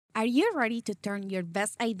Are you ready to turn your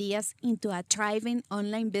best ideas into a thriving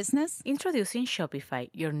online business? Introducing Shopify,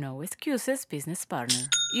 your no excuses business partner.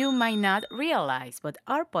 You might not realize, but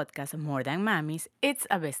our podcast, More Than Mommies, it's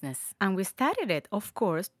a business. And we started it, of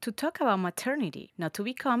course, to talk about maternity, not to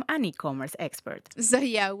become an e-commerce expert. So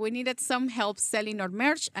yeah, we needed some help selling our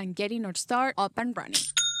merch and getting our store up and running.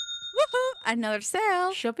 Woohoo! Another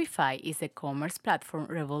sale! Shopify is a commerce platform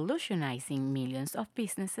revolutionizing millions of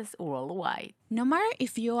businesses worldwide. No matter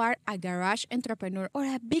if you are a garage entrepreneur or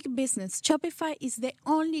a big business, Shopify is the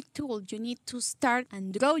only tool you need to start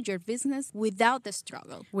and grow your business without the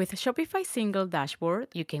struggle. With Shopify's single dashboard,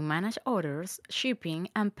 you can manage orders, shipping,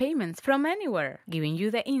 and payments from anywhere, giving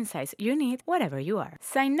you the insights you need wherever you are.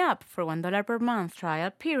 Sign up for $1 per month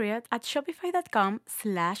trial period at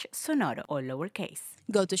shopify.com/Sonoro, all lowercase.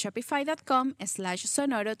 Go to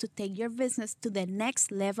shopify.com/Sonoro to take your business to the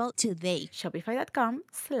next level today.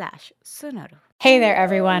 Shopify.com/Sonoro. Hey there,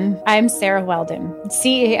 everyone. I'm Sarah Weldon,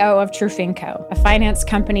 CEO of Trufinco, a finance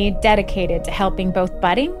company dedicated to helping both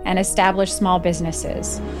budding and established small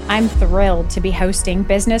businesses. I'm thrilled to be hosting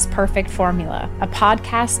Business Perfect Formula, a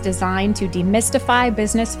podcast designed to demystify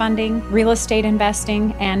business funding, real estate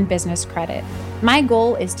investing, and business credit. My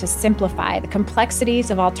goal is to simplify the complexities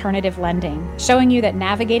of alternative lending, showing you that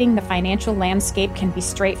navigating the financial landscape can be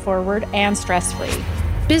straightforward and stress-free.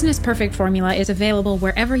 Business Perfect Formula is available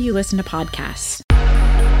wherever you listen to podcasts.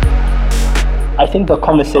 I think the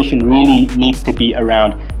conversation really needs to be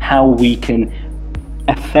around how we can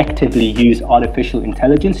effectively use artificial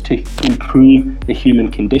intelligence to improve the human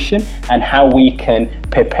condition and how we can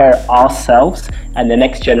prepare ourselves and the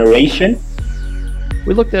next generation.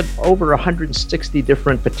 We looked at over 160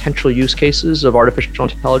 different potential use cases of artificial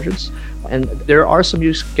intelligence, and there are some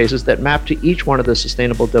use cases that map to each one of the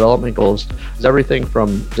Sustainable Development Goals. It's everything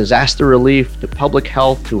from disaster relief to public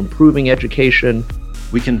health to improving education.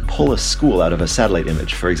 We can pull a school out of a satellite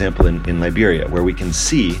image, for example, in Liberia, where we can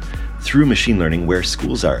see through machine learning where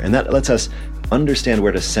schools are. And that lets us understand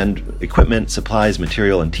where to send equipment, supplies,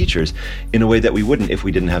 material, and teachers in a way that we wouldn't if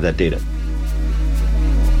we didn't have that data.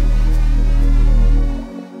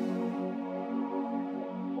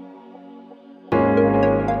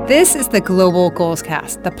 This is the Global Goals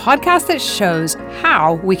Cast, the podcast that shows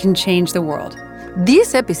how we can change the world.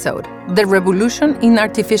 This episode, the revolution in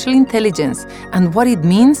artificial intelligence and what it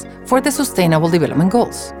means for the Sustainable Development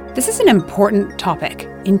Goals. This is an important topic.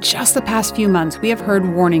 In just the past few months, we have heard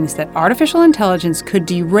warnings that artificial intelligence could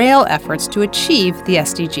derail efforts to achieve the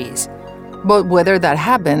SDGs. But whether that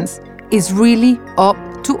happens is really up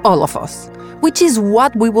to all of us, which is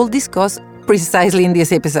what we will discuss precisely in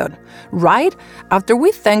this episode, right after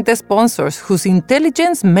we thank the sponsors whose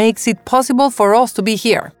intelligence makes it possible for us to be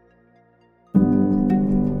here.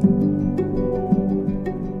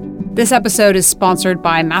 This episode is sponsored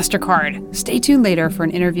by MasterCard. Stay tuned later for an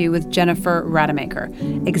interview with Jennifer Rademacher,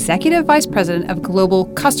 Executive Vice President of Global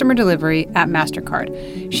Customer Delivery at MasterCard.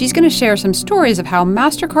 She's going to share some stories of how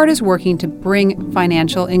MasterCard is working to bring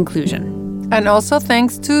financial inclusion. And also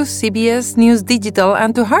thanks to CBS News Digital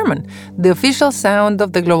and to Harman, the official sound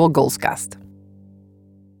of the Global Goals Cast.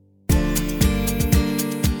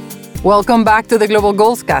 Welcome back to the Global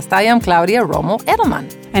Goals Cast. I am Claudia Romo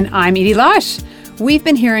Edelman. And I'm Edie Lash. We've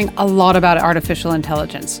been hearing a lot about artificial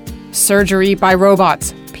intelligence. Surgery by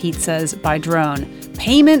robots, pizzas by drone,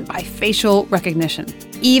 payment by facial recognition,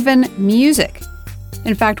 even music.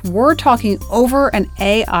 In fact, we're talking over an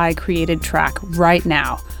AI-created track right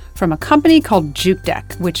now from a company called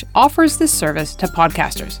JukeDeck, which offers this service to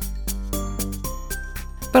podcasters.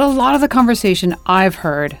 But a lot of the conversation I've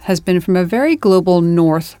heard has been from a very global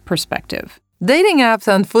North perspective. Dating apps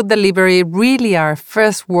and food delivery really are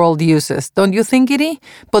first world uses, don't you think, Edie?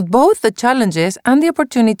 But both the challenges and the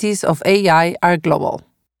opportunities of AI are global.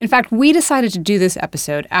 In fact, we decided to do this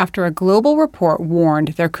episode after a global report warned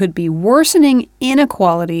there could be worsening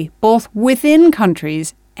inequality both within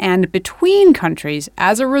countries and between countries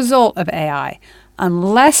as a result of AI,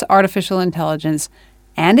 unless artificial intelligence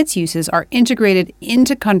and its uses are integrated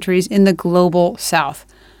into countries in the global South,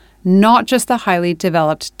 not just the highly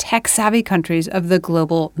developed, tech-savvy countries of the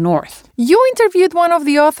global North. You interviewed one of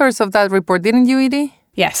the authors of that report, didn't you, Edie?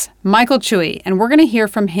 Yes, Michael Chui, and we're going to hear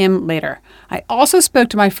from him later. I also spoke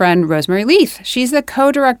to my friend Rosemary Leith. She's the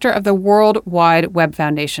co-director of the World Wide Web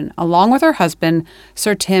Foundation, along with her husband,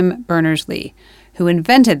 Sir Tim Berners-Lee, who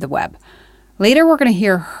invented the web. Later, we're going to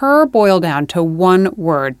hear her boil down to one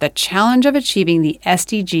word, the challenge of achieving the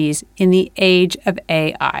SDGs in the age of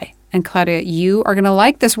AI. And Claudia, you are going to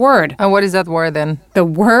like this word. And what is that word then? The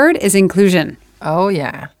word is inclusion. Oh,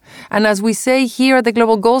 yeah. And as we say here at the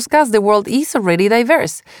Global Goals Cast, the world is already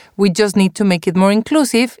diverse. We just need to make it more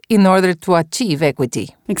inclusive in order to achieve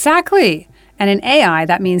equity. Exactly. And in AI,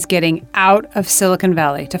 that means getting out of Silicon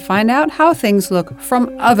Valley to find out how things look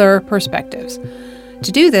from other perspectives.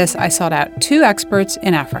 To do this, I sought out two experts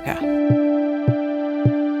in Africa.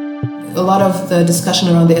 A lot of the discussion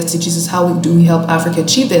around the SDGs is how do we help Africa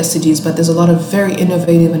achieve the SDGs, but there's a lot of very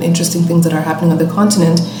innovative and interesting things that are happening on the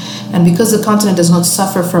continent. And because the continent does not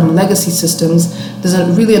suffer from legacy systems, there's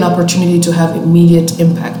really an opportunity to have immediate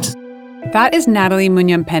impact. That is Natalie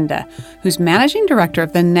Munyampenda, who's managing director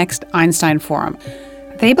of the Next Einstein Forum.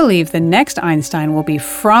 They believe the next Einstein will be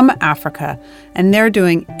from Africa, and they're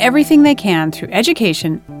doing everything they can through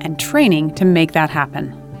education and training to make that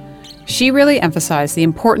happen. She really emphasized the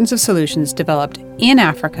importance of solutions developed in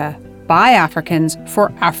Africa by Africans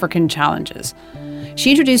for African challenges. She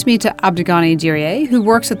introduced me to Abdegani Dirie, who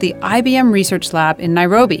works at the IBM Research Lab in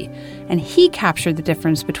Nairobi, and he captured the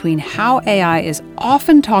difference between how AI is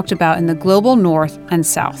often talked about in the global north and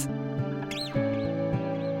south.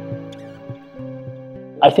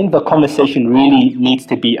 I think the conversation really needs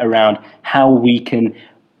to be around how we can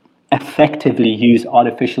effectively use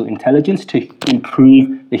artificial intelligence to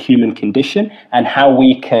improve the human condition and how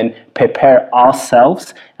we can prepare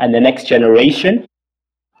ourselves and the next generation.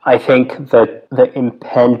 I think that the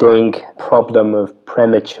impending problem of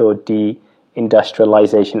premature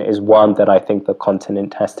deindustrialization is one that I think the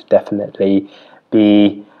continent has to definitely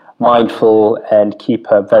be mindful and keep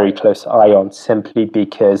a very close eye on, simply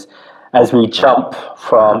because as we jump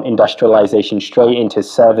from industrialization straight into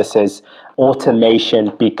services,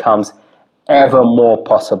 automation becomes ever more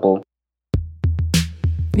possible.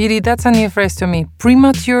 Viri, that's a new phrase to me.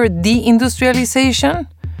 Premature deindustrialization?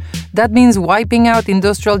 That means wiping out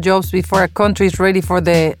industrial jobs before a country is ready for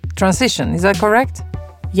the transition. Is that correct?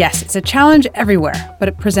 Yes, it's a challenge everywhere, but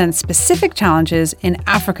it presents specific challenges in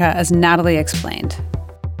Africa, as Natalie explained.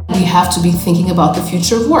 We have to be thinking about the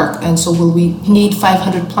future of work. And so will we need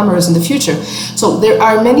 500 plumbers in the future? So there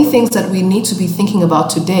are many things that we need to be thinking about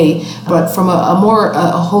today, but from a more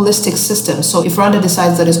holistic system. So if Rwanda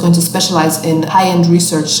decides that it's going to specialize in high-end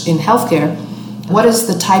research in healthcare, what is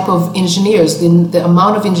the type of engineers, the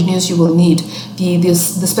amount of engineers you will need, the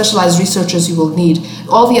specialized researchers you will need,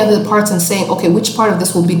 all the other parts, and saying, okay, which part of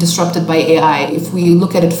this will be disrupted by AI if we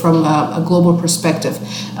look at it from a global perspective.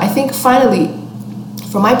 I think finally,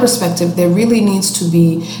 from my perspective, there really needs to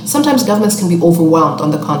be, sometimes governments can be overwhelmed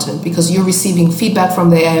on the continent because you're receiving feedback from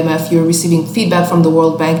the IMF, you're receiving feedback from the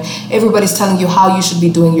World Bank, everybody's telling you how you should be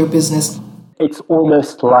doing your business. It's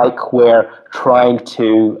almost like we're trying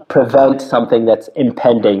to prevent something that's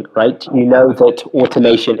impending, right? You know that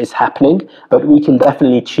automation is happening, but we can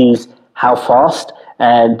definitely choose how fast,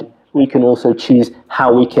 and we can also choose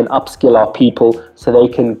how we can upskill our people so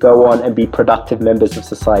they can go on and be productive members of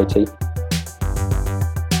society.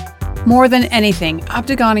 More than anything,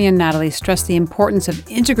 Abdegani and Natalie stressed the importance of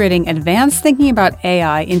integrating advanced thinking about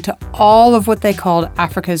AI into all of what they called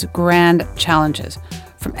Africa's grand challenges,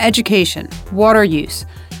 from education, water use,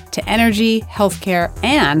 to energy, healthcare,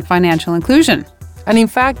 and financial inclusion. And in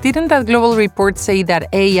fact, didn't that global report say that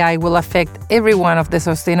AI will affect every one of the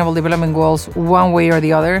Sustainable Development Goals one way or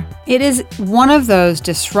the other? It is one of those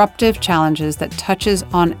disruptive challenges that touches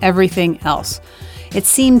on everything else. It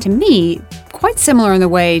seemed to me quite similar in the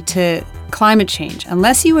way to climate change.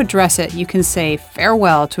 Unless you address it, you can say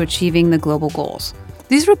farewell to achieving the global goals.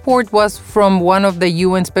 This report was from one of the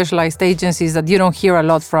UN specialized agencies that you don't hear a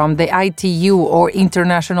lot from, the ITU, or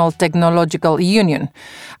International Technological Union,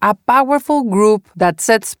 a powerful group that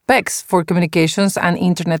sets specs for communications and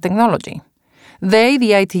internet technology. They,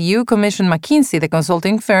 the ITU, commissioned McKinsey, the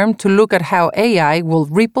consulting firm, to look at how AI will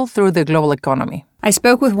ripple through the global economy. I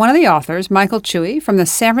spoke with one of the authors, Michael Chewy, from the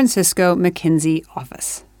San Francisco McKinsey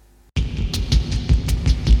office.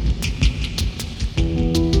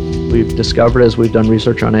 We've discovered as we've done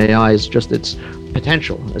research on AI is just its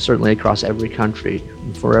potential, certainly across every country,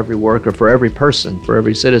 for every worker, for every person, for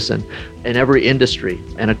every citizen, in every industry,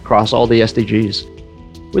 and across all the SDGs.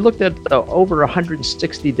 We looked at over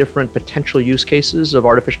 160 different potential use cases of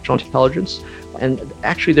artificial intelligence. And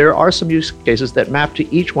actually, there are some use cases that map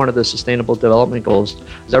to each one of the Sustainable Development Goals.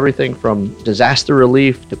 It's everything from disaster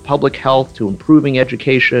relief to public health to improving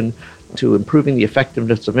education to improving the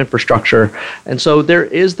effectiveness of infrastructure. And so there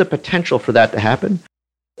is the potential for that to happen.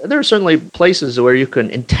 There are certainly places where you can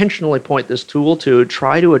intentionally point this tool to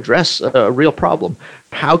try to address a real problem.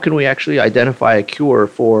 How can we actually identify a cure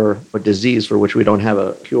for a disease for which we don't have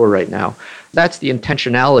a cure right now? That's the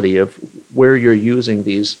intentionality of where you're using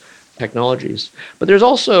these technologies. But there's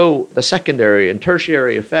also the secondary and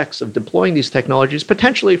tertiary effects of deploying these technologies,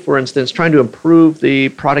 potentially, for instance, trying to improve the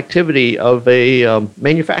productivity of a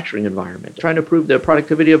manufacturing environment, trying to improve the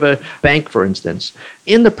productivity of a bank, for instance.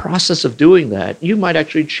 In the process of doing that, you might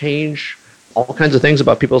actually change all kinds of things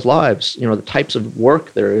about people's lives. The types of work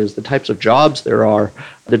there is, the types of jobs there are,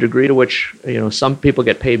 the degree to which, some people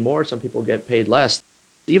get paid more, some people get paid less.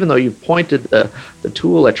 Even though you've pointed the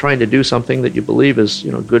tool at trying to do something that you believe is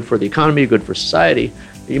good for the economy, good for society,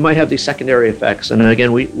 you might have these secondary effects. And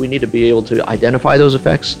again, we need to be able to identify those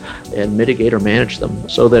effects and mitigate or manage them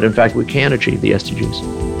so that, in fact, we can achieve the SDGs.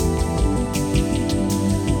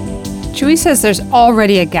 Chuy says there's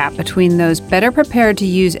already a gap between those better prepared to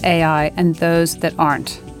use AI and those that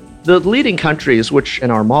aren't. The leading countries, which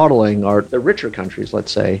in our modeling are the richer countries,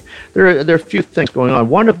 let's say, there are a few things going on.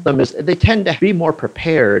 One of them is they tend to be more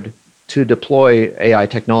prepared to deploy AI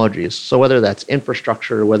technologies. So whether that's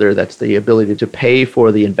infrastructure, whether that's the ability to pay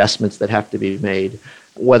for the investments that have to be made,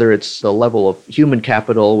 whether it's the level of human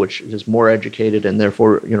capital, which is more educated and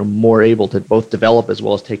therefore more able to both develop as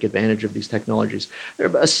well as take advantage of these technologies.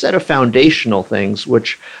 There are a set of foundational things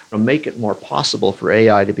which make it more possible for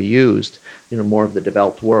AI to be used in more of the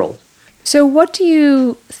developed world. So what do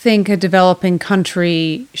you think a developing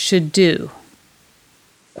country should do?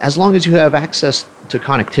 As long as you have access to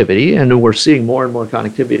connectivity, and we're seeing more and more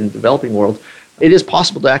connectivity in the developing world, it is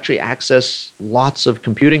possible to actually access lots of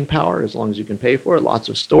computing power as long as you can pay for it, lots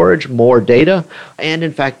of storage, more data, and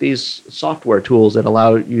in fact, these software tools that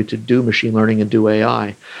allow you to do machine learning and do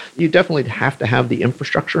AI. You definitely have to have the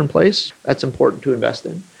infrastructure in place. That's important to invest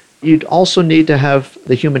in. You'd also need to have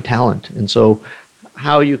the human talent. And so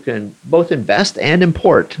how you can both invest and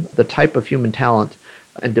import the type of human talent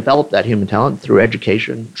and develop that human talent through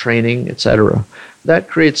education, training, etc. That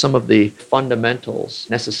creates some of the fundamentals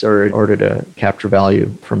necessary in order to capture value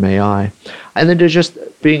from AI. And then to just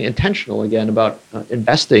being intentional again about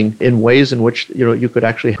investing in ways in which you could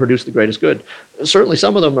actually produce the greatest good. Certainly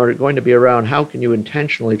some of them are going to be around how can you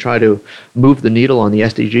intentionally try to move the needle on the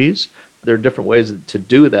SDGs. There are different ways to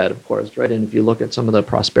do that, of course, right? And if you look at some of the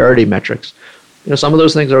prosperity metrics, some of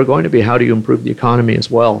those things are going to be how do you improve the economy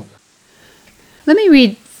as well. Let me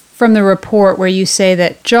read from the report where you say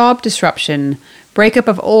that job disruption, breakup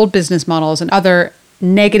of old business models, and other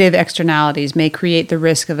negative externalities may create the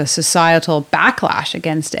risk of a societal backlash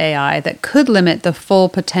against AI that could limit the full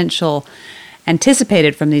potential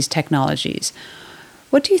anticipated from these technologies.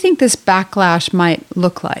 What do you think this backlash might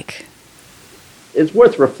look like? It's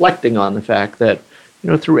worth reflecting on the fact that,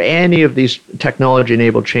 through any of these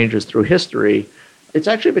technology-enabled changes through history, it's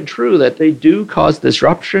actually been true that they do cause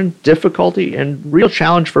disruption, difficulty, and real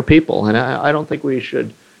challenge for people. And I don't think we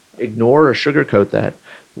should ignore or sugarcoat that.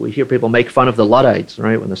 We hear people make fun of the Luddites,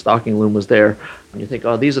 right, when the stocking loom was there. And you think,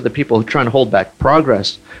 oh, these are the people who are trying to hold back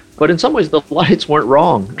progress. But in some ways, the Luddites weren't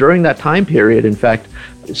wrong. During that time period, in fact,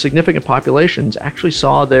 significant populations actually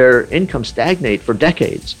saw their income stagnate for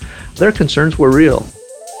decades. Their concerns were real.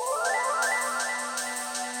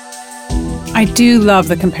 I do love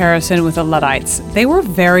the comparison with the Luddites. They were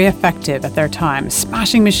very effective at their time,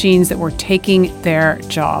 smashing machines that were taking their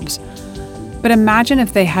jobs. But imagine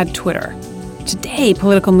if they had Twitter. Today,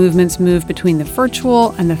 political movements move between the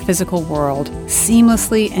virtual and the physical world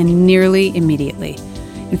seamlessly and nearly immediately.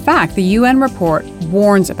 In fact, the UN report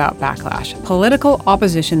warns about backlash, political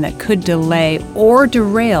opposition that could delay or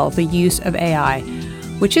derail the use of AI,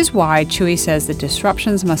 which is why Chuy says the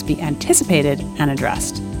disruptions must be anticipated and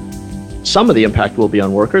addressed. Some of the impact will be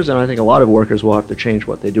on workers, and I think a lot of workers will have to change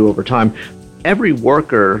what they do over time. Every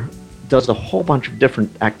worker does a whole bunch of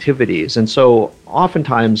different activities, and so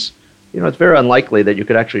oftentimes, it's very unlikely that you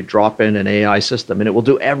could actually drop in an AI system and it will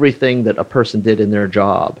do everything that a person did in their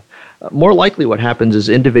job. More likely what happens is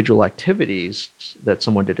individual activities that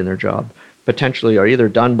someone did in their job potentially are either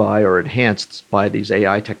done by or enhanced by these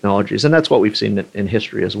AI technologies, and that's what we've seen in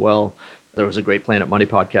history as well. There was a great Planet Money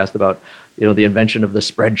podcast about the invention of the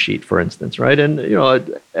spreadsheet, for instance, right? And,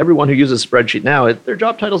 everyone who uses a spreadsheet now, their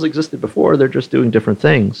job titles existed before, they're just doing different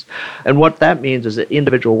things. And what that means is that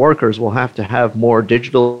individual workers will have to have more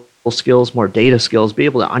digital skills, more data skills, be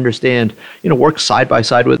able to understand, work side by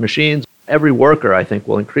side with machines. Every worker, I think,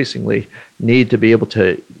 will increasingly need to be able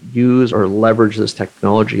to use or leverage this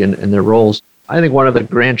technology in their roles. I think one of the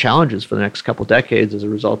grand challenges for the next couple of decades as a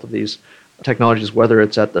result of these technologies, whether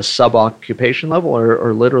it's at the sub-occupation level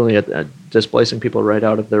or literally at displacing people right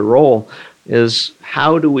out of their role, is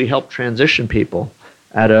how do we help transition people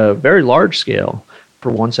at a very large scale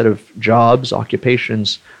from one set of jobs,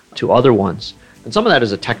 occupations, to other ones? And some of that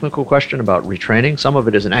is a technical question about retraining. Some of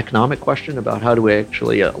it is an economic question about how do we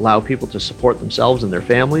actually allow people to support themselves and their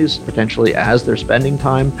families, potentially as they're spending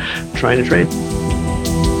time trying to train.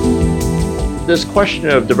 This question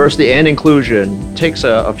of diversity and inclusion takes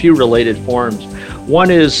a few related forms. One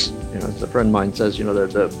is, as a friend of mine says,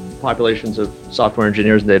 the populations of software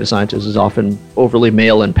engineers and data scientists is often overly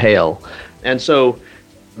male and pale. And so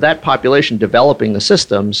that population developing the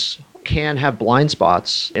systems can have blind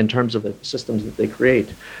spots in terms of the systems that they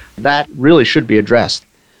create. That really should be addressed.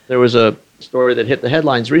 There was a story that hit the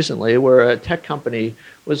headlines recently where a tech company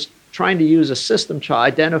was trying to use a system to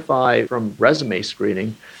identify from resume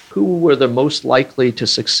screening who were the most likely to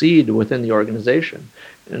succeed within the organization.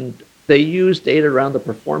 And they used data around the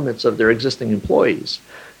performance of their existing employees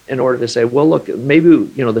in order to say, well, look, maybe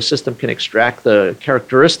the system can extract the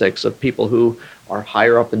characteristics of people who are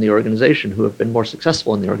higher up in the organization, who have been more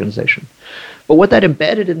successful in the organization. But what that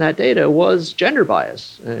embedded in that data was gender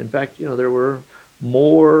bias. In fact, there were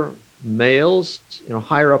more males,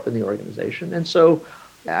 higher up in the organization. And so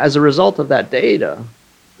as a result of that data,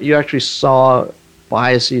 you actually saw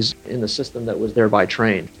biases in the system that was thereby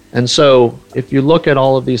trained. And so if you look at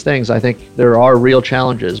all of these things, I think there are real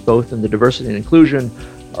challenges, both in the diversity and inclusion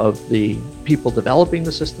of the people developing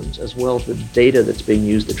the systems, as well as the data that's being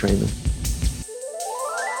used to train them.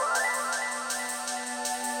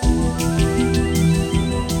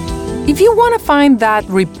 If you want to find that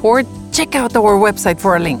report, check out our website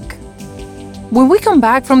for a link. When we come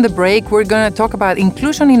back from the break, we're going to talk about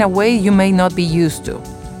inclusion in a way you may not be used to.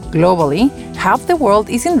 Globally, half the world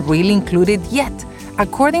isn't really included yet,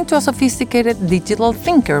 according to a sophisticated digital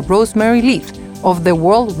thinker, Rosemary Leaf, of the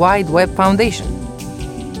World Wide Web Foundation.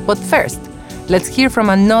 But first, let's hear from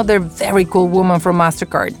another very cool woman from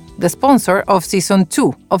MasterCard, the sponsor of Season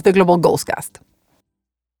 2 of the Global Goalscast.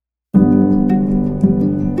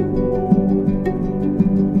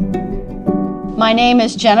 My name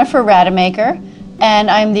is Jennifer Rademacher, and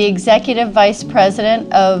I'm the Executive Vice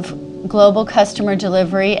President of Global Customer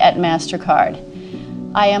Delivery at MasterCard.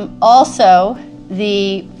 I am also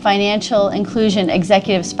the Financial Inclusion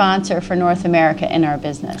Executive Sponsor for North America in our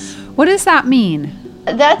business. What does that mean?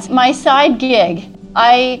 That's my side gig.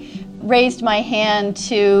 I raised my hand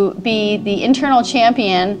to be the internal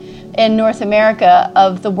champion in North America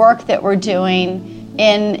of the work that we're doing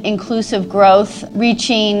in inclusive growth,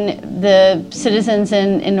 reaching the citizens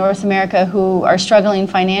in North America who are struggling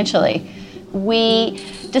financially. We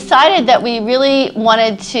decided that we really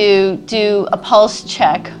wanted to do a pulse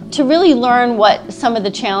check to really learn what some of the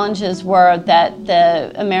challenges were that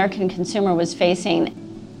the American consumer was facing.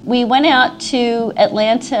 We went out to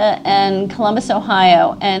Atlanta and Columbus,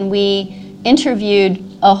 Ohio, and we interviewed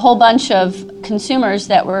a whole bunch of consumers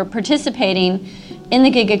that were participating in the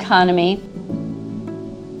gig economy.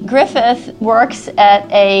 Griffith works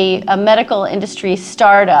at a medical industry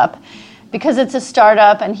startup. Because it's a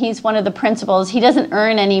startup and he's one of the principals, he doesn't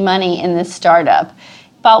earn any money in this startup.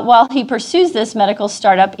 But while he pursues this medical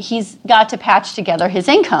startup, he's got to patch together his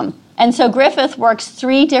income. And so Griffith works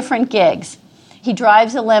 3 different gigs. He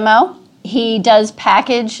drives a limo, he does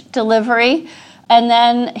package delivery, and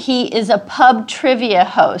then he is a pub trivia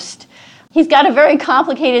host. He's got a very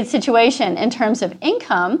complicated situation in terms of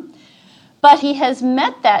income, but he has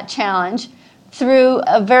met that challenge through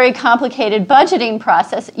a very complicated budgeting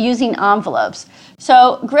process using envelopes.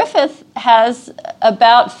 So Griffith has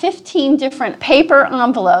about 15 different paper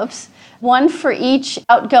envelopes, one for each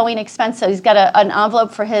outgoing expense. So he's got an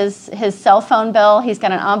envelope for his cell phone bill, he's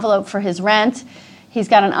got an envelope for his rent, he's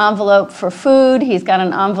got an envelope for food, he's got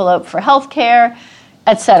an envelope for healthcare,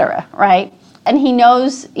 etc., right? And he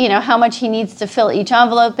knows, how much he needs to fill each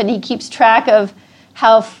envelope, and he keeps track of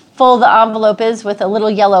how full the envelope is with a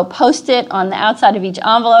little yellow Post-it on the outside of each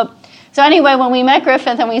envelope. So anyway, when we met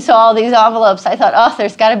Griffith and we saw all these envelopes, I thought,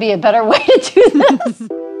 there's got to be a better way to do this.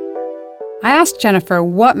 I asked Jennifer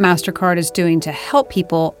what MasterCard is doing to help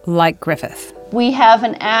people like Griffith. We have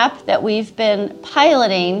an app that we've been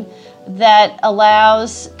piloting that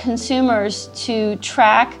allows consumers to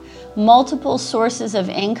track multiple sources of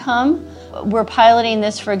income. We're piloting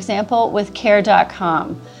this, for example, with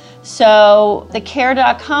Care.com. So the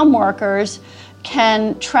Care.com workers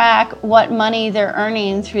can track what money they're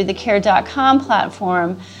earning through the Care.com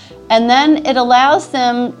platform, and then it allows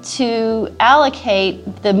them to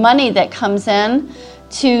allocate the money that comes in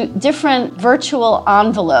to different virtual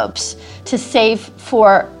envelopes to save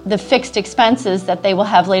for the fixed expenses that they will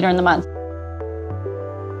have later in the month.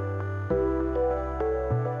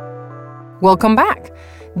 Welcome back.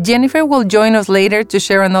 Jennifer will join us later to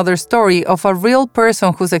share another story of a real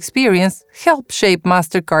person whose experience helped shape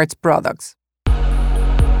MasterCard's products.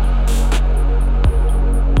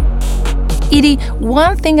 Edie,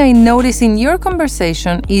 one thing I noticed in your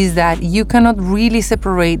conversation is that you cannot really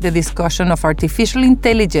separate the discussion of artificial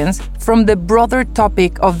intelligence from the broader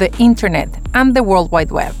topic of the internet and the World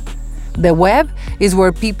Wide Web. The web is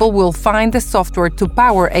where people will find the software to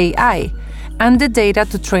power AI and the data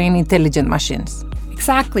to train intelligent machines.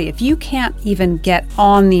 Exactly. If you can't even get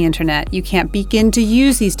on the internet, you can't begin to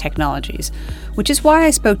use these technologies, which is why I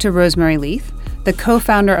spoke to Rosemary Leith, the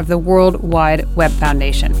co-founder of the World Wide Web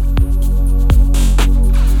Foundation.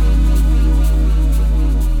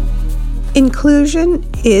 Inclusion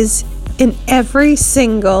is in every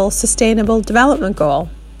single Sustainable Development Goal.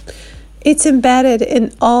 It's embedded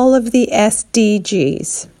in all of the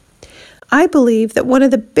SDGs. I believe that one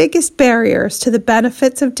of the biggest barriers to the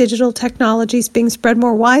benefits of digital technologies being spread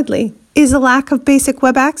more widely is a lack of basic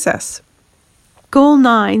web access. Goal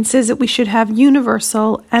 9 says that we should have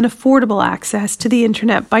universal and affordable access to the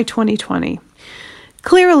internet by 2020.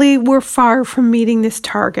 Clearly, we're far from meeting this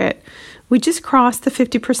target. We just crossed the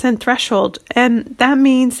 50% threshold, and that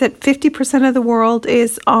means that 50% of the world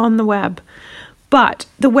is on the web. But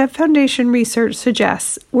the Web Foundation research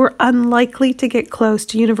suggests we're unlikely to get close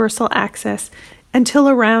to universal access until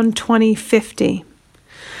around 2050.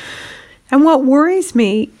 And what worries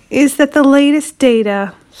me is that the latest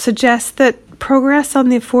data suggests that progress on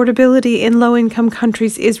the affordability in low-income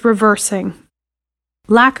countries is reversing.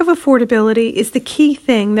 Lack of affordability is the key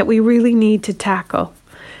thing that we really need to tackle.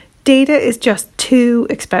 Data is just too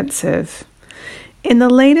expensive. In the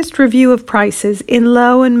latest review of prices in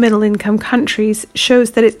low and middle income countries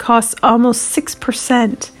shows that it costs almost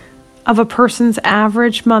 6% of a person's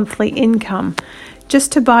average monthly income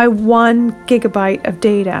just to buy 1 gigabyte of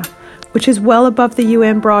data, which is well above the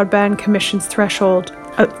UN Broadband Commission's threshold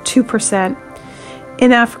of 2%.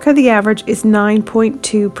 In Africa, the average is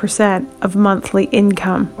 9.2% of monthly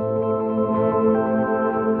income.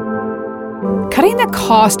 Cutting the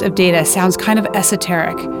cost of data sounds kind of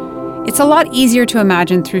esoteric. It's a lot easier to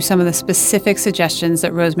imagine through some of the specific suggestions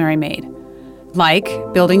that Rosemary made, like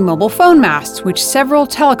building mobile phone masts, which several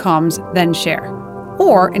telecoms then share,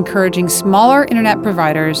 or encouraging smaller internet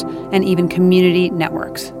providers and even community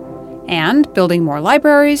networks, and building more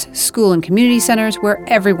libraries, school and community centers where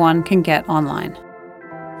everyone can get online.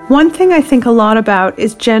 One thing I think a lot about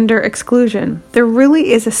is gender exclusion. There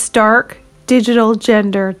really is a stark digital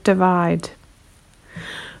gender divide.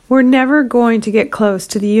 We're never going to get close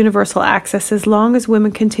to the universal access as long as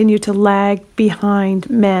women continue to lag behind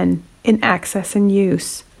men in access and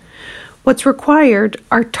use. What's required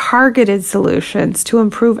are targeted solutions to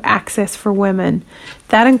improve access for women.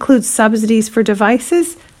 That includes subsidies for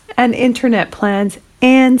devices and internet plans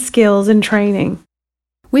and skills and training.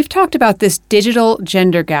 We've talked about this digital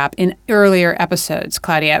gender gap in earlier episodes,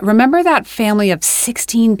 Claudia. Remember that family of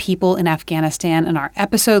 16 people in Afghanistan in our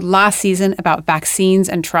episode last season about vaccines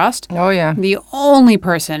and trust? Oh, yeah. The only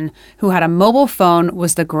person who had a mobile phone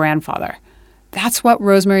was the grandfather. That's what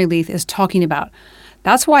Rosemary Leith is talking about.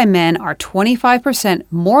 That's why men are 25%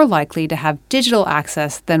 more likely to have digital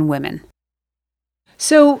access than women.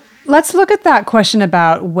 So let's look at that question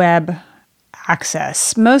about web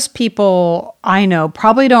access. Most people I know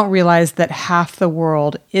probably don't realize that half the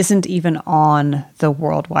world isn't even on the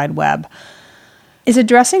World Wide Web. Is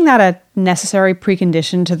addressing that a necessary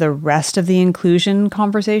precondition to the rest of the inclusion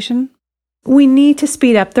conversation? We need to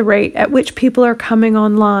speed up the rate at which people are coming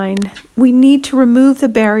online. We need to remove the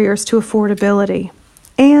barriers to affordability.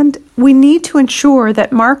 And we need to ensure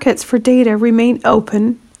that markets for data remain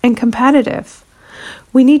open and competitive.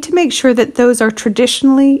 We need to make sure that those are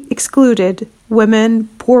traditionally excluded, women,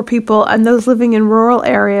 poor people, and those living in rural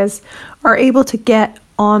areas, are able to get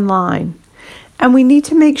online. And we need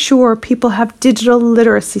to make sure people have digital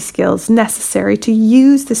literacy skills necessary to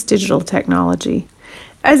use this digital technology.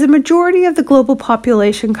 As a majority of the global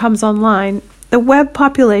population comes online, the web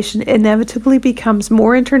population inevitably becomes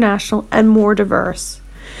more international and more diverse.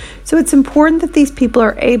 So it's important that these people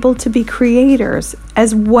are able to be creators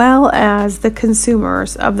as well as the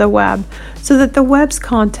consumers of the web, so that the web's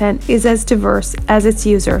content is as diverse as its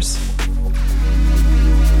users.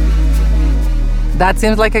 That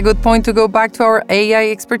seems like a good point to go back to our AI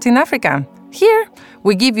expert in Africa. Here,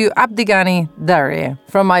 we give you Abdigani Darie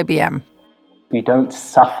from IBM. We don't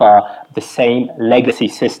suffer the same legacy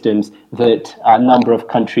systems that a number of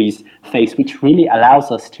countries face, which really allows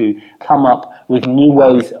us to come up with new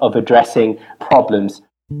ways of addressing problems.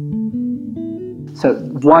 So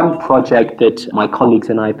one project that my colleagues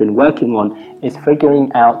and I have been working on is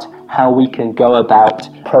figuring out how we can go about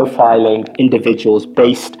profiling individuals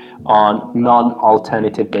based on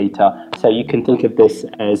non-alternative data. So you can think of this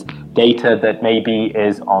as data that maybe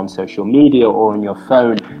is on social media or on your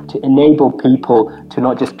phone to enable people to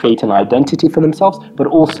not just create an identity for themselves, but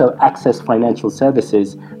also access financial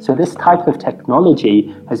services. So this type of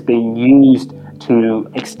technology has been used to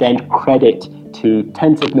extend credit to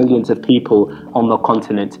tens of millions of people on the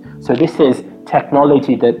continent. So this is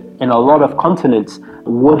technology that in a lot of continents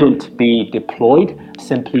wouldn't be deployed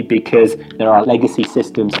simply because there are legacy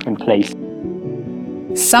systems in place.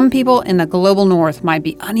 Some people in the global north might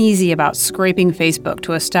be uneasy about scraping Facebook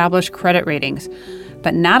to establish credit ratings,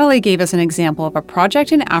 but Natalie gave us an example of a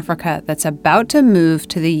project in Africa that's about to move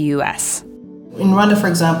to the US. In Rwanda, for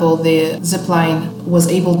example, the Zipline was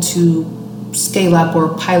able to scale up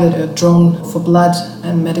or pilot a drone for blood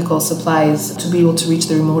and medical supplies to be able to reach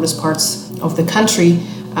the remotest parts of the country,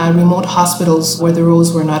 remote hospitals where the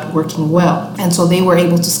roads were not working well. And so they were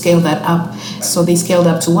able to scale that up. So they scaled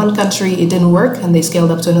up to one country, it didn't work, and they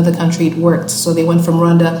scaled up to another country, it worked. So they went from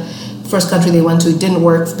Rwanda, first country they went to, it didn't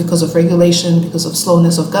work because of regulation, because of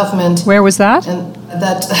slowness of government. Where was that? And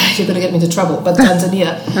that, you're going to get me into trouble, but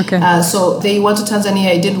Tanzania. Okay. So they went to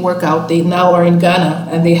Tanzania, it didn't work out. They now are in Ghana,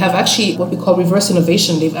 and they have actually what we call reverse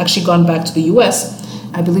innovation. They've actually gone back to the US.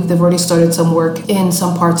 I believe they've already started some work in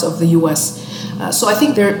some parts of the US. So I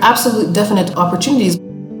think there are absolutely definite opportunities.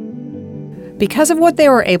 Because of what they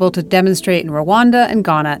were able to demonstrate in Rwanda and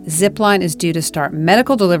Ghana, Zipline is due to start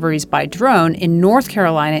medical deliveries by drone in North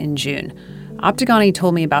Carolina in June. Optigani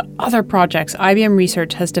told me about other projects IBM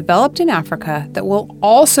Research has developed in Africa that will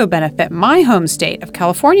also benefit my home state of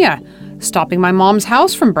California, stopping my mom's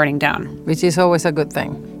house from burning down. Which is always a good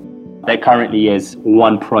thing. There currently is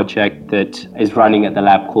one project that is running at the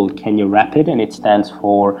lab called Kenya Rapid, and it stands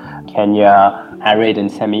for Kenya Arid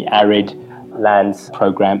and Semi-Arid Lands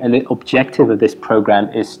Program. And the objective of this program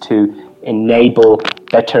is to enable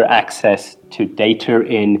better access to data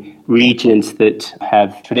in regions that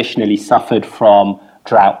have traditionally suffered from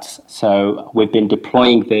droughts. So we've been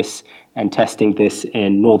deploying this and testing this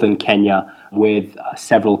in northern Kenya with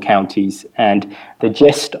several counties. And the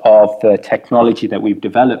gist of the technology that we've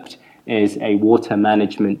developed is a water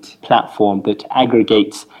management platform that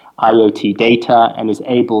aggregates IoT data and is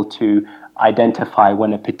able to identify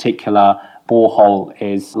when a particular borehole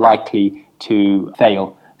is likely to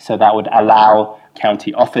fail. So that would allow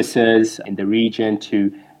county officers in the region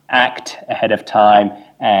to act ahead of time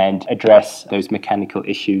and address those mechanical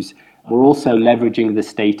issues. We're also leveraging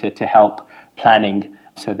this data to help planning,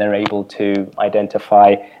 so they're able to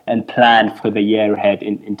identify and plan for the year ahead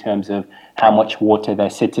in terms of how much water their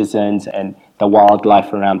citizens and the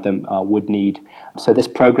wildlife around them would need. So this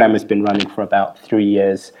program has been running for about 3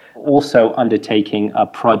 years. Also undertaking a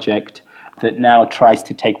project that now tries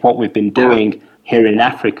to take what we've been doing here in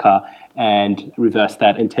Africa and reverse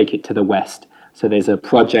that and take it to the West. So there's a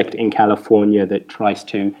project in California that tries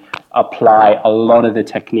to apply a lot of the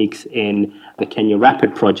techniques in the Kenya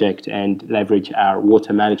Rapid project and leverage our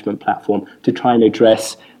water management platform to try and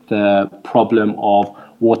address the problem of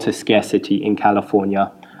water scarcity in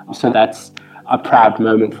California. So that's a proud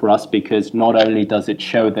moment for us because not only does it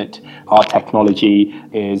show that our technology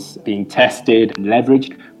is being tested and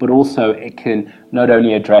leveraged, but also it can not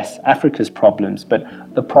only address Africa's problems, but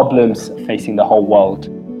the problems facing the whole world.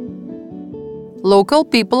 Local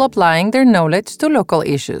people applying their knowledge to local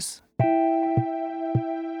issues.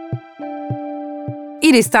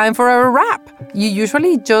 It is time for our wrap. You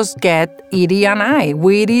usually just get Edie and I,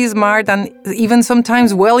 witty, smart, and even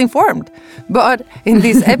sometimes well-informed. But in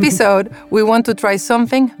this episode, we want to try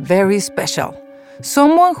something very special.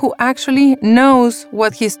 Someone who actually knows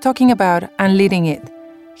what he's talking about and leading it.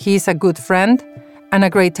 He's a good friend and a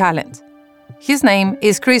great talent. His name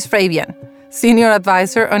is Chris Fabian, Senior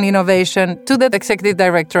Advisor on Innovation to the Executive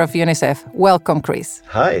Director of UNICEF. Welcome, Chris.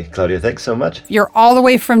 Hi, Claudia. Thanks so much. You're all the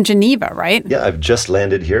way from Geneva, right? Yeah, I've just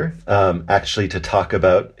landed here, actually to talk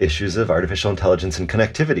about issues of artificial intelligence and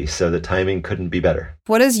connectivity, so the timing couldn't be better.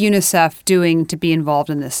 What is UNICEF doing to be involved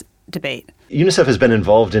in this debate? UNICEF has been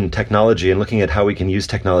involved in technology and looking at how we can use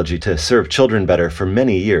technology to serve children better for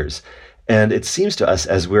many years. And it seems to us,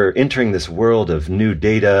 as we're entering this world of new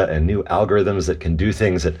data and new algorithms that can do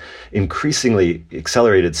things at increasingly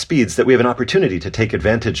accelerated speeds, that we have an opportunity to take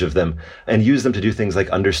advantage of them and use them to do things like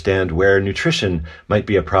understand where nutrition might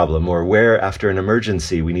be a problem or where, after an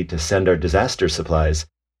emergency, we need to send our disaster supplies.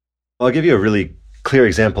 I'll give you a really clear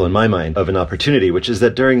example in my mind of an opportunity, which is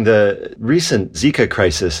that during the recent Zika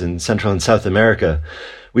crisis in Central and South America,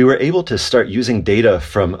 we were able to start using data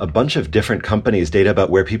from a bunch of different companies, data about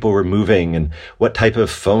where people were moving and what type of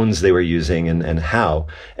phones they were using and how,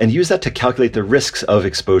 and use that to calculate the risks of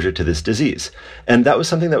exposure to this disease. And that was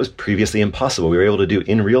something that was previously impossible. We were able to do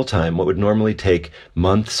in real time what would normally take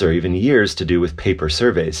months or even years to do with paper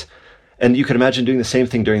surveys. And you could imagine doing the same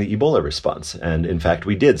thing during the Ebola response. And in fact,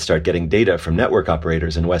 we did start getting data from network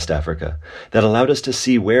operators in West Africa that allowed us to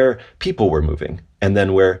see where people were moving and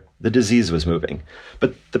then where the disease was moving.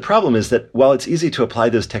 But the problem is that while it's easy to apply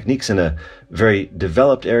those techniques in a very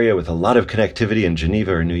developed area with a lot of connectivity in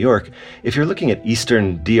Geneva or New York, if you're looking at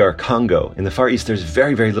Eastern DR Congo, in the Far East, there's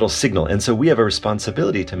very, very little signal. And so we have a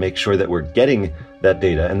responsibility to make sure that we're getting that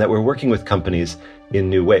data and that we're working with companies in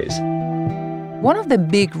new ways. One of the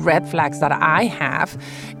big red flags that I have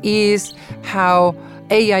is how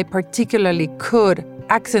AI particularly could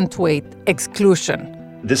accentuate exclusion.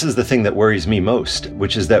 This is the thing that worries me most,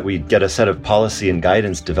 which is that we get a set of policy and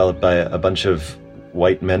guidance developed by a bunch of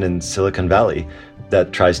white men in Silicon Valley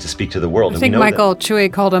that tries to speak to the world. I think Michael Chui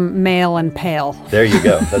called him male and pale. There you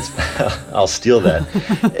go. I'll steal that.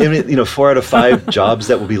 I mean, 4 out of 5 jobs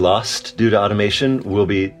that will be lost due to automation will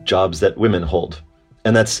be jobs that women hold.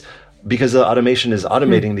 And that's because the automation is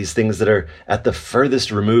automating these things that are at the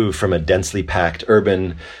furthest remove from a densely packed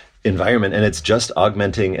urban environment, and it's just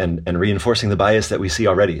augmenting and reinforcing the bias that we see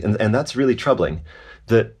already. And that's really troubling.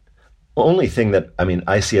 The only thing that,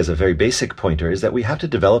 I see as a very basic pointer is that we have to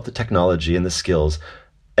develop the technology and the skills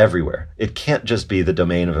everywhere. It can't just be the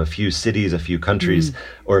domain of a few cities, a few countries,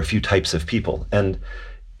 or a few types of people. And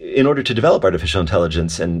in order to develop artificial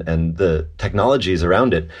intelligence and the technologies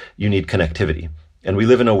around it, you need connectivity. And we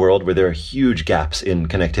live in a world where there are huge gaps in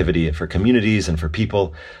connectivity for communities and for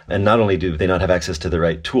people. And not only do they not have access to the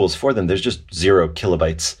right tools for them, there's just 0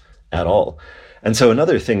 kilobytes at all. And so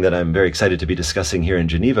another thing that I'm very excited to be discussing here in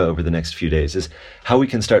Geneva over the next few days is how we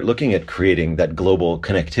can start looking at creating that global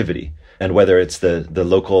connectivity. And whether it's the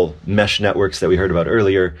local mesh networks that we heard about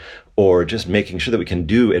earlier, or just making sure that we can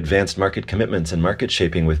do advanced market commitments and market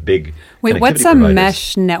shaping with big Wait, what's a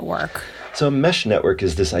mesh network? So a mesh network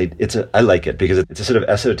is this, I like it because it's a sort of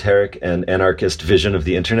esoteric and anarchist vision of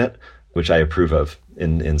the internet, which I approve of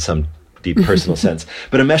in some deep personal sense.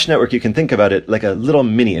 But a mesh network, you can think about it like a little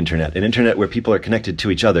mini internet, an internet where people are connected to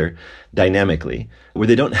each other dynamically, where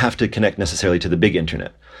they don't have to connect necessarily to the big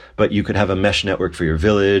internet. But you could have a mesh network for your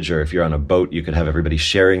village, or if you're on a boat, you could have everybody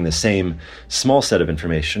sharing the same small set of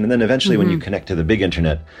information. And then eventually when you connect to the big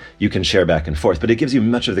internet, you can share back and forth. But it gives you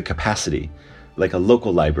much of the capacity, like a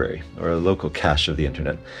local library or a local cache of the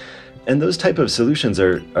internet. And those type of solutions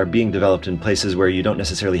are being developed in places where you don't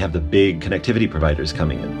necessarily have the big connectivity providers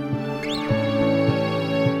coming in.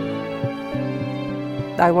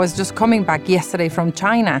 I was just coming back yesterday from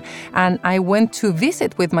China, and I went to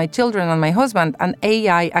visit with my children and my husband an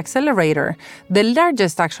AI accelerator, the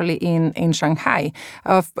largest actually in Shanghai,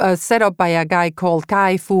 set up by a guy called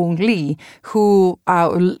Kai-Fu Lee, who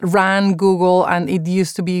ran Google, and it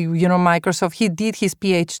used to be, Microsoft. He did his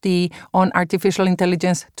PhD on artificial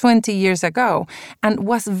intelligence 20 years ago, and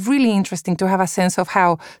was really interesting to have a sense of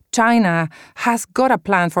how China has got a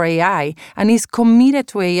plan for AI and is committed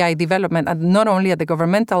to AI development, and not only at the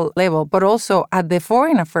governmental level, but also at the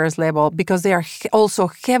foreign affairs level, because they are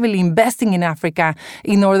also heavily investing in Africa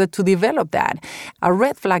in order to develop that. A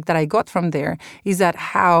red flag that I got from there is that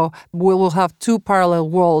how we will have 2 parallel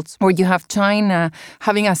worlds where you have China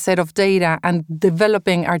having a set of data and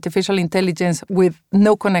developing artificial intelligence with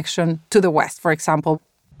no connection to the West, for example.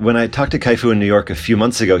 When I talked to Kai-Fu in New York a few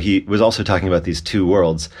months ago, he was also talking about these 2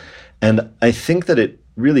 worlds. And I think that it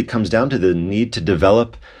really comes down to the need to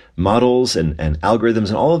develop models and algorithms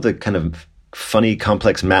and all of the kind of funny,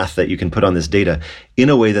 complex math that you can put on this data in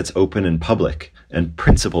a way that's open and public and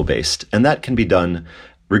principle-based. And that can be done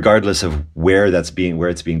regardless of where it's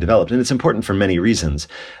being developed. And it's important for many reasons.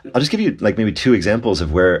 I'll just give you like maybe 2 examples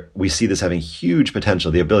of where we see this having huge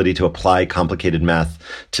potential, the ability to apply complicated math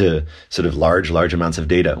to sort of large amounts of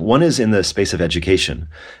data. One is in the space of education.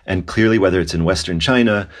 And clearly, whether it's in Western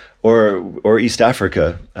China or East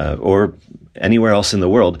Africa or anywhere else in the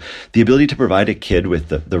world, the ability to provide a kid with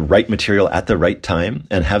the right material at the right time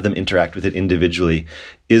and have them interact with it individually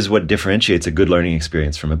is what differentiates a good learning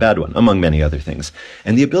experience from a bad one, among many other things.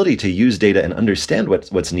 And the ability to use data and understand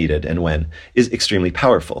what's needed and when is extremely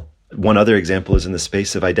powerful. One other example is in the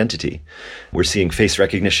space of identity. We're seeing face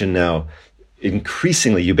recognition now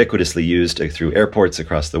increasingly ubiquitously used through airports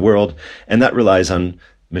across the world, and that relies on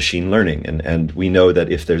machine learning. And we know that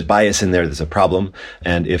if there's bias in there, there's a problem.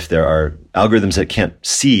 And if there are algorithms that can't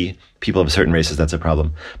see people of certain races, that's a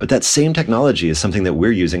problem. But that same technology is something that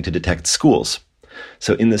we're using to detect schools.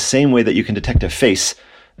 So in the same way that you can detect a face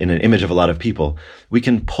in an image of a lot of people, we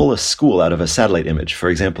can pull a school out of a satellite image, for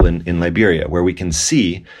example, in Liberia, where we can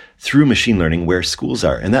see through machine learning where schools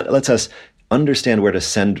are. And that lets us understand where to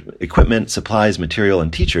send equipment, supplies, material,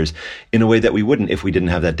 and teachers in a way that we wouldn't if we didn't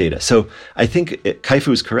have that data. So I think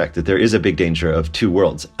Kai-Fu is correct that there is a big danger of two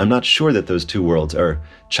worlds. I'm not sure that those two worlds are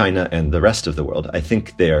China and the rest of the world. I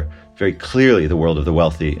think they are very clearly the world of the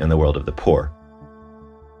wealthy and the world of the poor.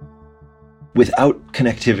 Without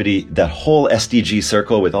connectivity, that whole SDG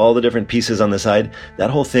circle with all the different pieces on the side, that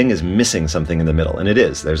whole thing is missing something in the middle. And it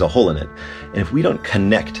is. There's a hole in it. And if we don't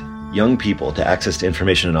connect young people to access to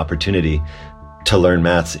information and opportunity to learn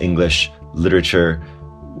maths, English, literature,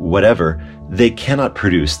 whatever, they cannot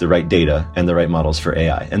produce the right data and the right models for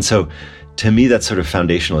AI. And so to me, that's sort of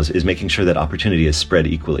foundational, is making sure that opportunity is spread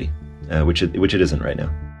equally, which it isn't right now.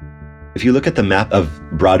 If you look at the map of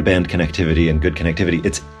broadband connectivity and good connectivity,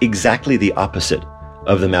 it's exactly the opposite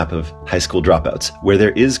of the map of high school dropouts. Where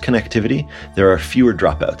there is connectivity, there are fewer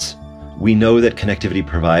dropouts. We know that connectivity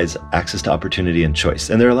provides access to opportunity and choice.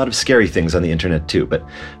 And there are a lot of scary things on the internet too. But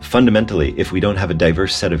fundamentally, if we don't have a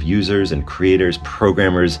diverse set of users and creators,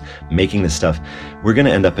 programmers making this stuff, we're going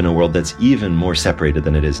to end up in a world that's even more separated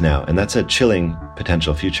than it is now. And that's a chilling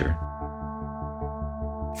potential future.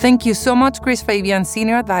 Thank you so much, Chris Fabian,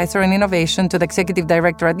 Senior Advisor in Innovation to the Executive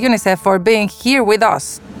Director at UNICEF, for being here with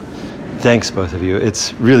us. Thanks, both of you.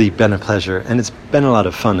 It's really been a pleasure, and it's been a lot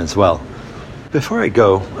of fun as well. Before I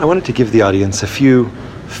go, I wanted to give the audience a few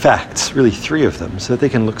facts, really 3 of them, so that they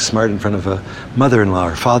can look smart in front of a mother-in-law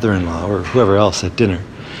or father-in-law or whoever else at dinner.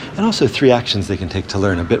 And also 3 actions they can take to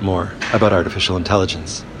learn a bit more about artificial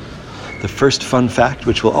intelligence. The first fun fact,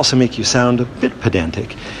 which will also make you sound a bit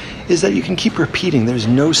pedantic, is that you can keep repeating there's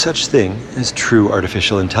no such thing as true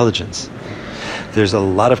artificial intelligence. There's a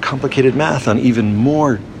lot of complicated math on even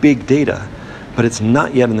more big data, but it's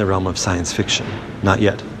not yet in the realm of science fiction. Not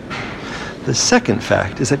yet. The second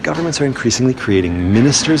fact is that governments are increasingly creating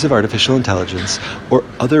ministers of artificial intelligence or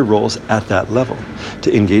other roles at that level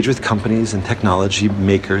to engage with companies and technology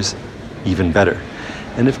makers even better.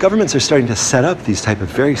 And if governments are starting to set up these type of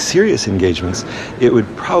very serious engagements, it would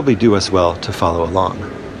probably do us well to follow along.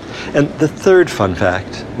 And the third fun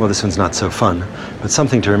fact, well, this one's not so fun, but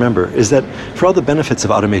something to remember, is that for all the benefits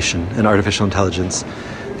of automation and artificial intelligence,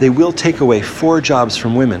 they will take away 4 jobs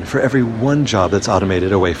from women for every 1 job that's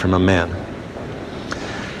automated away from a man.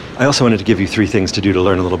 I also wanted to give you 3 things to do to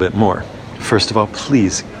learn a little bit more. First of all,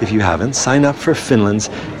 please, if you haven't, sign up for Finland's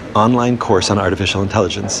online course on artificial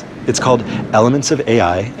intelligence. It's called Elements of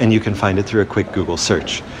AI, and you can find it through a quick Google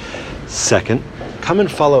search. Second, come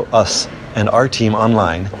and follow us and our team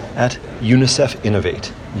online at UNICEF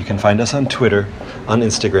Innovate. You can find us on Twitter, on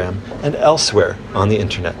Instagram, and elsewhere on the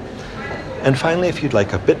internet. And finally, if you'd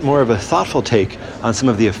like a bit more of a thoughtful take on some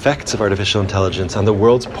of the effects of artificial intelligence on the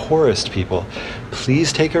world's poorest people,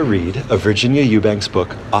 please take a read of Virginia Eubank's book,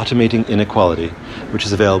 Automating Inequality, which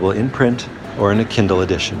is available in print or in a Kindle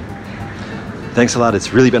edition. Thanks a lot.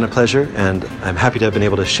 It's really been a pleasure, and I'm happy to have been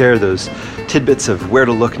able to share those tidbits of where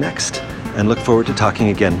to look next, and look forward to talking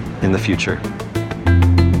again in the future.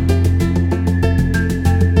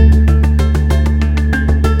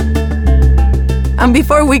 And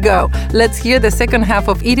before we go, let's hear the second half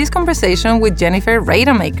of Edie's conversation with Jennifer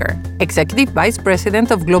Rademacher, Executive Vice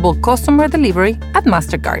President of Global Customer Delivery at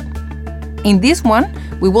MasterCard. In this one,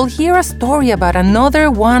 we will hear a story about another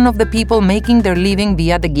one of the people making their living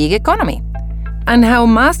via the gig economy, and how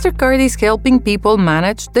MasterCard is helping people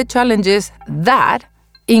manage the challenges that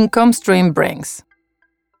income stream brings.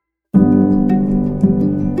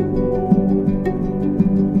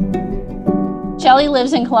 Shelley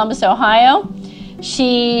lives in Columbus, Ohio.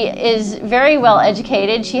 She is very well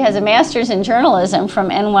educated. She has a master's in journalism from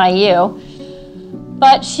NYU.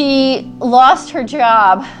 But she lost her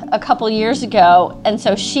job a couple years ago, and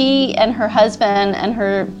so she and her husband and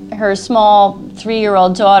her small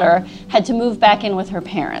 3-year-old daughter had to move back in with her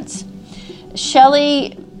parents.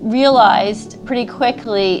 Shelley realized pretty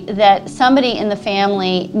quickly that somebody in the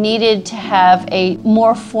family needed to have a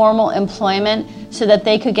more formal employment so that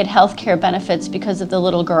they could get health care benefits because of the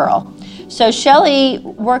little girl. So Shelley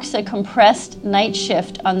works a compressed night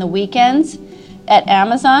shift on the weekends at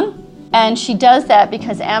Amazon, and she does that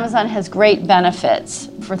because Amazon has great benefits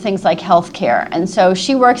for things like health care. And so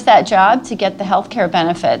she works that job to get the health care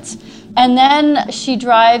benefits. And then she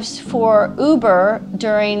drives for Uber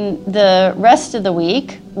during the rest of the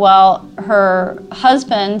week while her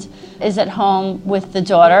husband is at home with the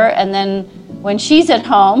daughter. And then when she's at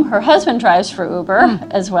home, her husband drives for Uber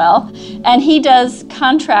as well. And he does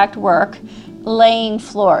contract work laying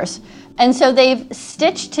floors. And so they've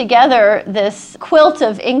stitched together this quilt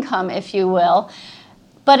of income, if you will,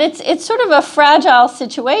 But it's sort of a fragile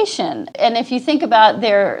situation. And if you think about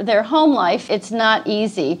their home life, it's not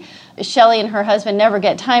easy. Shelley and her husband never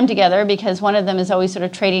get time together because one of them is always sort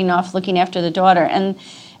of trading off looking after the daughter. And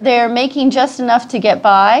they're making just enough to get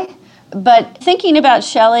by. But thinking about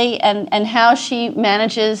Shelley and how she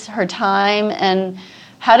manages her time, and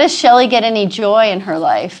how does Shelley get any joy in her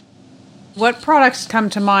life? What products come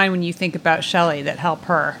to mind when you think about Shelley that help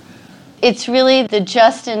her? It's really the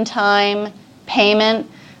just-in-time payment,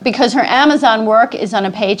 because her Amazon work is on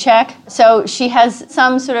a paycheck. So she has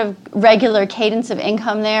some sort of regular cadence of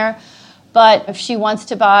income there. But if she wants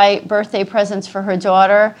to buy birthday presents for her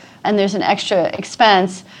daughter and there's an extra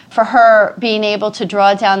expense, for her being able to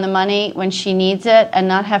draw down the money when she needs it and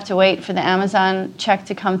not have to wait for the Amazon check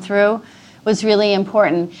to come through was really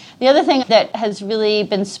important. The other thing that has really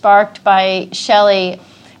been sparked by Shelley,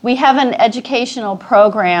 we have an educational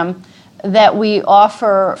program that we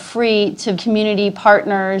offer free to community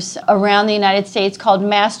partners around the United States called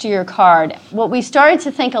Master Your Card. What we started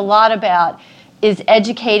to think a lot about is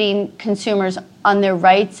educating consumers on their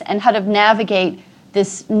rights and how to navigate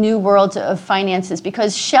this new world of finances,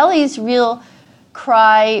 because Shelley's real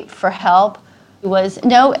cry for help was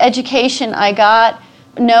no education I got,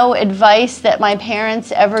 no advice that my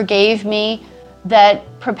parents ever gave me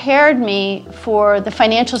that prepared me for the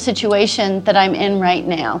financial situation that I'm in right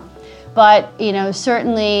now. But,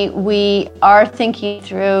 certainly we are thinking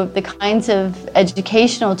through the kinds of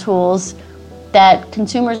educational tools that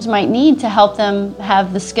consumers might need to help them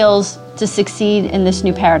have the skills to succeed in this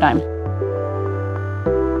new paradigm.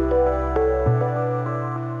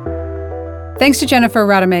 Thanks to Jennifer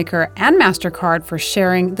Rademacher and MasterCard for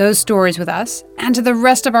sharing those stories with us, and to the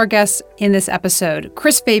rest of our guests in this episode,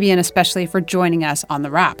 Chris Fabian especially, for joining us on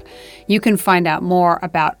The Wrap. You can find out more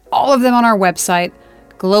about all of them on our website,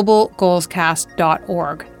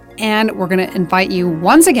 globalgoalscast.org. And we're going to invite you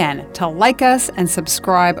once again to like us and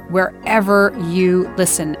subscribe wherever you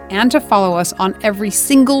listen, and to follow us on every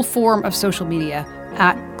single form of social media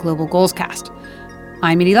at Global Goals Cast.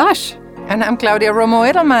 I'm Edie Lash. And I'm Claudia Romo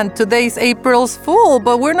Edelman. Today's April's Fool,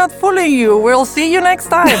 but we're not fooling you. We'll see you next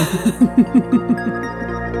time.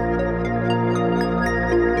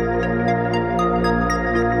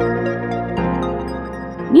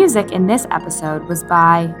 Music in this episode was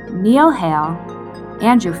by Neil Hale,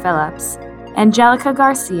 Andrew Phillips, Angelica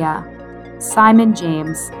Garcia, Simon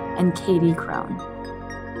James, and Katie Crone.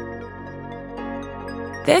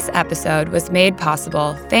 This episode was made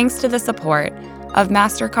possible thanks to the support of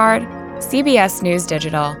MasterCard, CBS News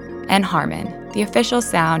Digital, and Harman, the official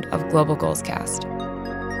sound of Global Goals Cast.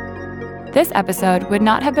 This episode would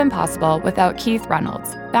not have been possible without Keith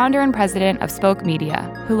Reynolds, founder and president of Spoke Media,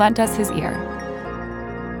 who lent us his ear.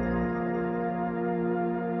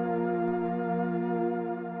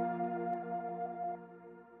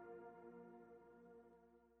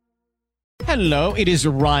 Hello, it is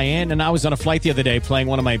Ryan, and I was on a flight the other day playing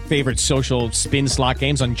one of my favorite social spin slot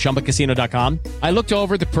games on ChumbaCasino.com. I looked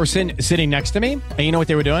over at the person sitting next to me, and you know what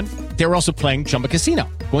they were doing? They were also playing Chumba Casino.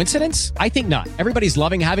 Coincidence? I think not. Everybody's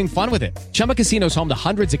loving having fun with it. Chumba Casino is home to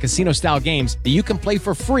hundreds of casino-style games that you can play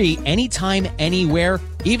for free anytime, anywhere,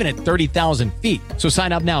 even at 30,000 feet. So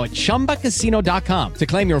sign up now at ChumbaCasino.com to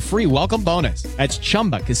claim your free welcome bonus. That's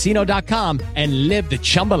ChumbaCasino.com and live the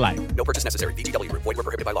Chumba life. No purchase necessary. VGW. Void where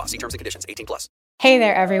prohibited by law. See terms and conditions. 18+. Hey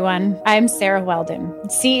there, everyone. I'm Sarah Weldon,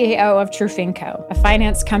 CEO of Trufinco, a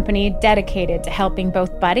finance company dedicated to helping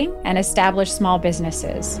both budding and established small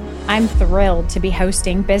businesses. I'm thrilled to be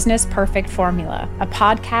hosting Business Perfect Formula, a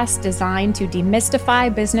podcast designed to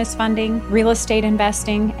demystify business funding, real estate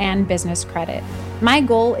investing, and business credit. My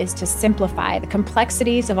goal is to simplify the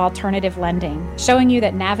complexities of alternative lending, showing you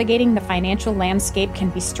that navigating the financial landscape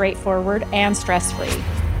can be straightforward and stress-free.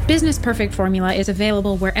 Business Perfect Formula is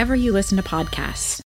available wherever you listen to podcasts.